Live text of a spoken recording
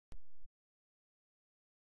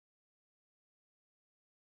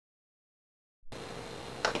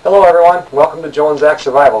Hello everyone, welcome to Joe and Zach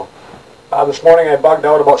Survival. This morning I bugged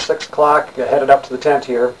out about 6 o'clock, headed up to the tent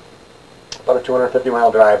here, about a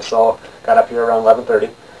 250-mile drive, so got up here around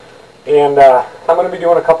 11:30. And I'm going to be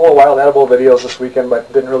doing a couple of wild edible videos this weekend,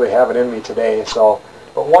 but didn't really have it in me today.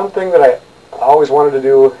 But one thing that I always wanted to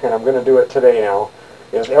do, and I'm going to do it today now,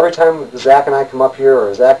 is every time Zach and I come up here,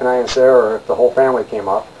 or Zach and I and Sarah, or if the whole family came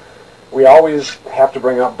up, we always have to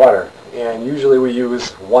bring up butter. And usually we use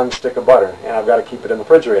 1 stick of butter, and I've got to keep it in the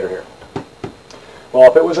refrigerator here.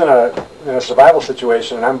 Well, if it was in a survival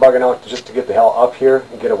situation and I'm bugging out just to get the hell up here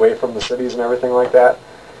and get away from the cities and everything like that,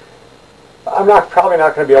 I'm probably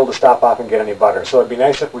not going to be able to stop off and get any butter. So it'd be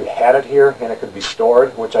nice if we had it here and it could be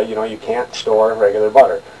stored, which you can't store regular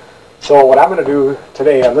butter. So what I'm going to do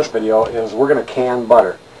today on this video is we're going to can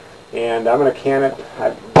butter, and I'm going to can it.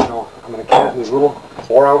 I'm going to can it in these little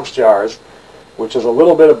 4-ounce jars, which is a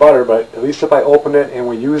little bit of butter, but at least if I open it and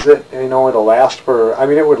we use it, it'll last for,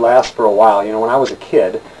 it would last for a while. When I was a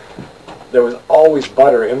kid, there was always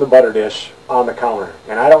butter in the butter dish on the counter,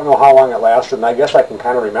 and I don't know how long it lasted, and I guess I can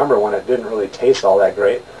kind of remember when it didn't really taste all that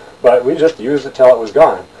great, but we just used it till it was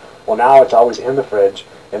gone. Well, now it's always in the fridge,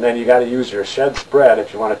 and then you got to use your shed spread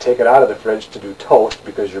if you want to take it out of the fridge to do toast,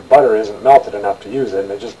 because your butter isn't melted enough to use it,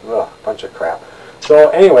 and it's just a bunch of crap. So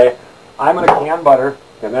anyway, I'm going to can butter,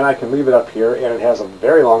 and then I can leave it up here, and it has a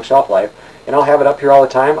very long shelf life, and I'll have it up here all the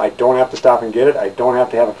time. I don't have to stop and get it. I don't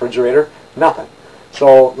have to have a refrigerator, nothing.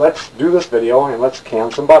 So let's do this video and let's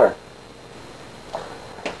can some butter.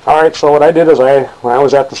 Alright, so what I did is when I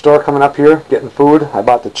was at the store coming up here getting food, I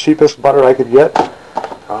bought the cheapest butter I could get.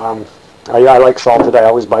 I like salted. I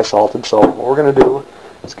always buy salted. So what we're going to do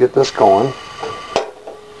is get this going.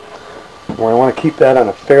 I want to keep that on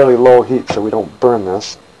a fairly low heat so we don't burn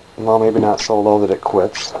this. Well, maybe not so low that it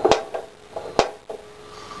quits.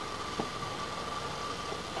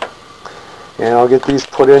 And I'll get these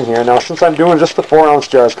put in here. Now, since I'm doing just the 4-ounce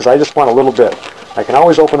jars, because I just want a little bit, I can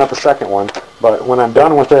always open up a second one, but when I'm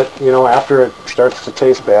done with it, after it starts to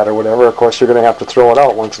taste bad or whatever, of course, you're going to have to throw it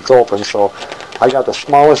out once it's open. So I got the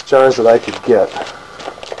smallest jars that I could get.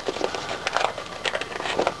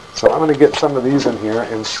 So I'm going to get some of these in here,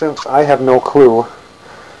 and since I have no clue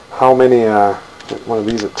how many one of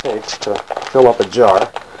these it takes to fill up a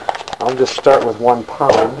jar, I'll just start with 1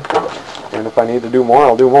 pound, and if I need to do more,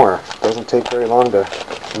 I'll do more. It doesn't take very long to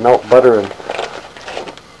melt butter and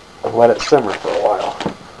let it simmer for a while.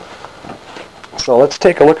 So let's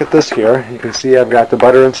take a look at this here. You can see I've got the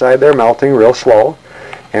butter inside there melting real slow,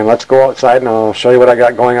 and let's go outside and I'll show you what I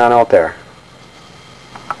got going on out there.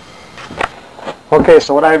 Okay,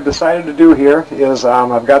 so what I've decided to do here is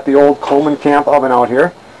I've got the old Coleman Camp oven out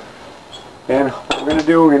here. And what we're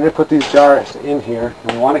going to put these jars in here,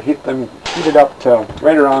 and we want to heat them heated up to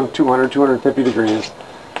right around 200, 250 degrees.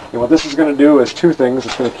 And what this is going to do is 2 things.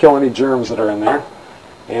 It's going to kill any germs that are in there.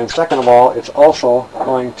 And second of all, it's also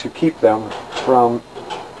going to keep them from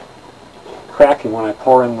cracking when I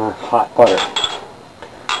pour in the hot butter.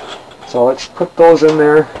 So let's put those in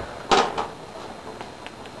there.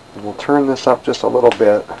 And we'll turn this up just a little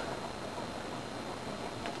bit.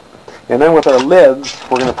 And then with our lids,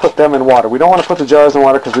 we're going to put them in water. We don't want to put the jars in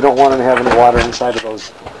water because we don't want them to have any water inside of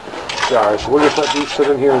those jars. So we'll just let these sit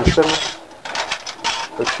in here and simmer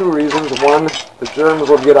for 2 reasons. 1, the germs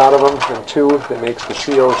will get out of them, and 2, it makes the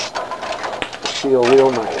seal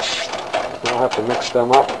real nice. We'll have to mix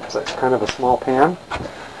them up because that's kind of a small pan.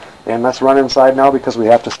 And let's run inside now because we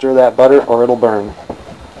have to stir that butter or it'll burn.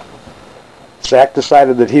 Zach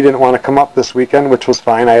decided that he didn't want to come up this weekend, which was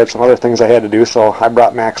fine. I had some other things I had to do, so I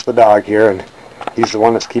brought Max the dog here, and he's the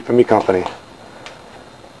one that's keeping me company.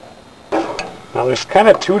 Now there's kind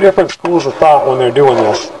of 2 different schools of thought when they're doing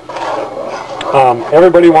this.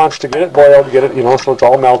 Everybody wants to get it boiled, get it, so it's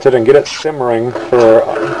all melted, and get it simmering for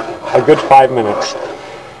a good 5 minutes.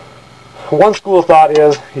 One school of thought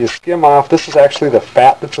is you skim off, this is actually the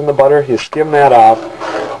fat that's in the butter, you skim that off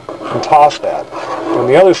and toss that. And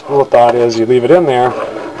the other school of thought is you leave it in there,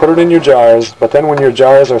 put it in your jars, but then when your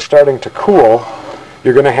jars are starting to cool,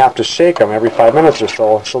 you're going to have to shake them every 5 minutes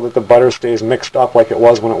or so that the butter stays mixed up like it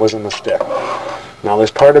was when it was in the stick. Now there's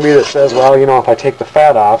part of me that says, well, if I take the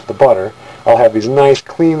fat off, the butter, I'll have these nice,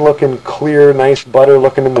 clean-looking, clear, nice butter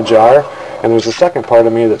looking in the jar. And there's a second part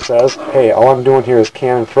of me that says, hey, all I'm doing here is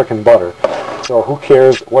canning frickin' butter. So who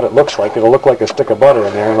cares what it looks like? It'll look like a stick of butter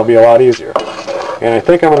in there, and it'll be a lot easier. And I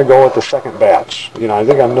think I'm going to go with the second batch. I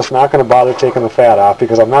think I'm just not going to bother taking the fat off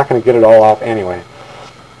because I'm not going to get it all off anyway.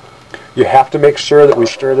 You have to make sure that we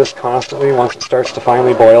stir this constantly once it starts to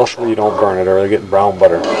finally boil so that you don't burn it or you get brown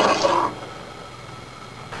butter.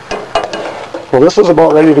 Well, this is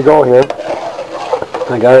about ready to go here.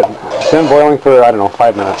 I got it It's been boiling for, I don't know,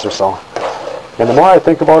 5 minutes or so. And the more I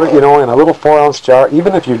think about it, you know, in a little 4-ounce jar,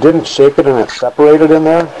 even if you didn't shake it and it's separated in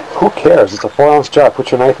there, who cares? It's a 4-ounce jar.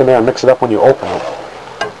 Put your knife in there and mix it up when you open it.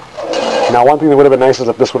 Now, one thing that would have been nice is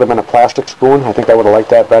if this would have been a plastic spoon. I think I would have liked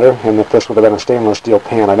that better. And if this would have been a stainless steel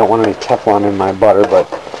pan. I don't want any Teflon in my butter,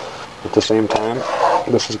 but at the same time,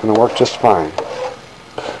 this is going to work just fine.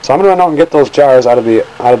 So I'm going to run out and get those jars out of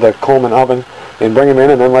the Coleman oven and bring them in,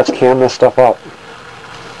 and then let's can this stuff up.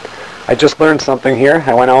 I just learned something here.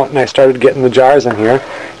 I went out and I started getting the jars in here,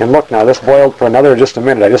 and look, now this boiled for another just a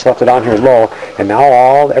minute. I just left it on here low, and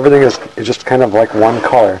now everything is just kind of like one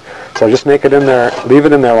color. So just make it in there, leave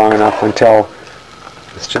it in there long enough until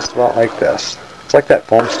it's just about like this. It's like that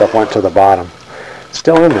foam stuff went to the bottom. It's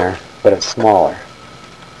still in there, but it's smaller.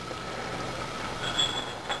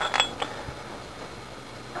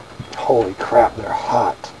 Holy crap, they're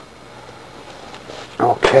hot.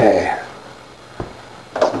 Okay.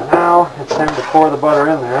 So now it's time to pour the butter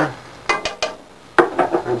in there.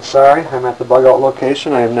 I'm sorry, I'm at the bug out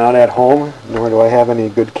location. I am not at home, nor do I have any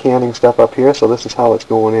good canning stuff up here, so this is how it's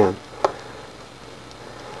going in.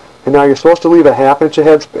 And now you're supposed to leave a 1/2 inch of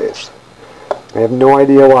headspace. I have no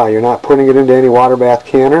idea why. You're not putting it into any water bath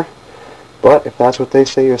canner, but if that's what they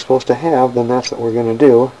say you're supposed to have, then that's what we're going to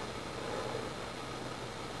do.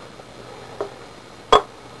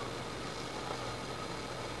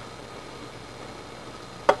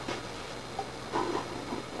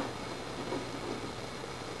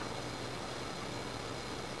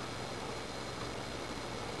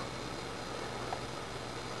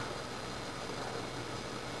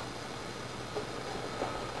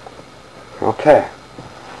 Okay,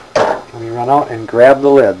 let me run out and grab the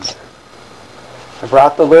lids. I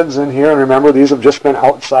brought the lids in here, and remember these have just been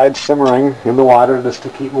outside simmering in the water just to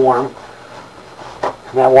keep warm.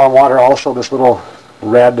 And that warm water also, this little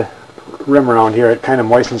red rim around here, it kind of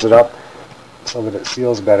moistens it up so that it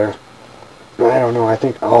seals better. I don't know, I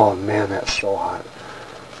think, oh man, that's so hot.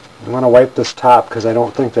 I'm going to wipe this top because I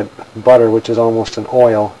don't think that butter, which is almost an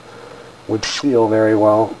oil, would seal very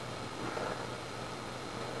well.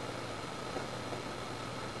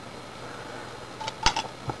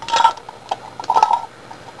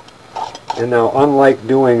 And now, unlike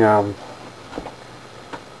doing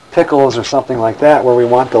pickles or something like that, where we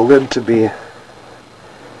want the lid to be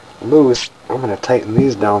loose, I'm going to tighten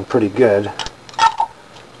these down pretty good.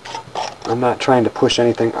 I'm not trying to push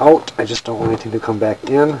anything out. I just don't want anything to come back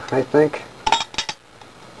in, I think.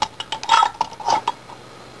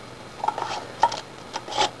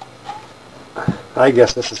 I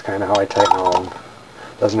guess this is kind of how I tighten all of them.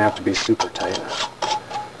 Doesn't have to be super tight.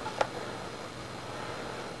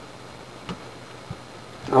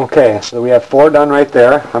 Okay, so we have 4 done right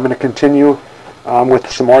there. I'm going to continue with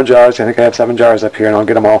some more jars. I think I have 7 jars up here, and I'll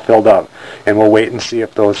get them all filled up. And we'll wait and see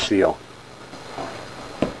if those seal.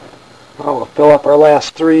 Well, we'll fill up our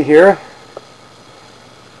last 3 here.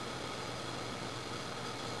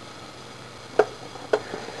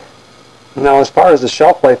 Now, as far as the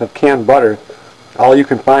shelf life of canned butter, all you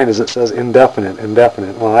can find is it says indefinite,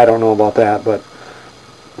 indefinite. Well, I don't know about that, but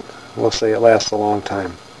we'll say it lasts a long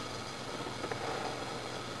time.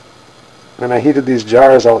 And I heated these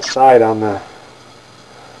jars outside on the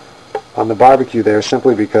barbecue there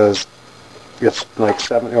simply because it's like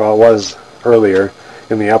 70, well, it was earlier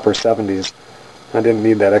in the upper 70s. I didn't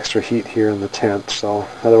need that extra heat here in the tent, so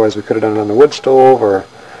otherwise we could have done it on the wood stove or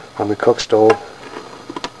on the cook stove.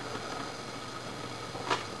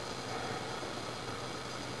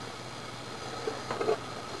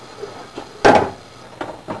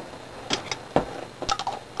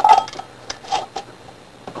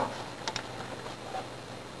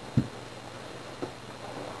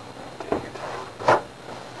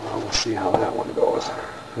 See how that one goes.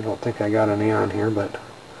 I don't think I got any on here, but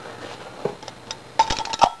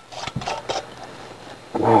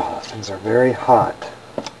wow, those things are very hot.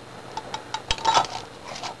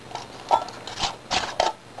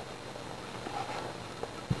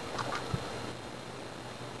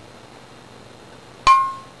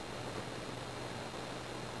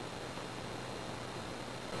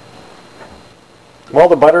 Well,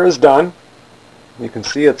 the butter is done. You can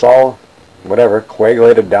see it's all whatever,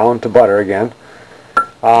 coagulated down to butter again.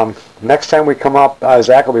 Next time we come up,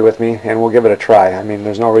 Zach will be with me, and we'll give it a try. I mean,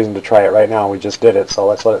 there's no reason to try it right now. We just did it, so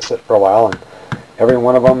let's let it sit for a while. And every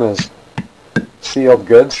one of them is sealed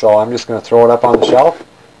good, so I'm just going to throw it up on the shelf,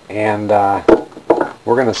 and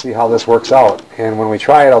we're going to see how this works out. And when we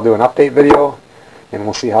try it, I'll do an update video, and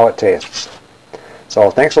we'll see how it tastes. So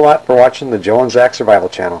thanks a lot for watching the Joe and Zach Survival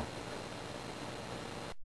channel.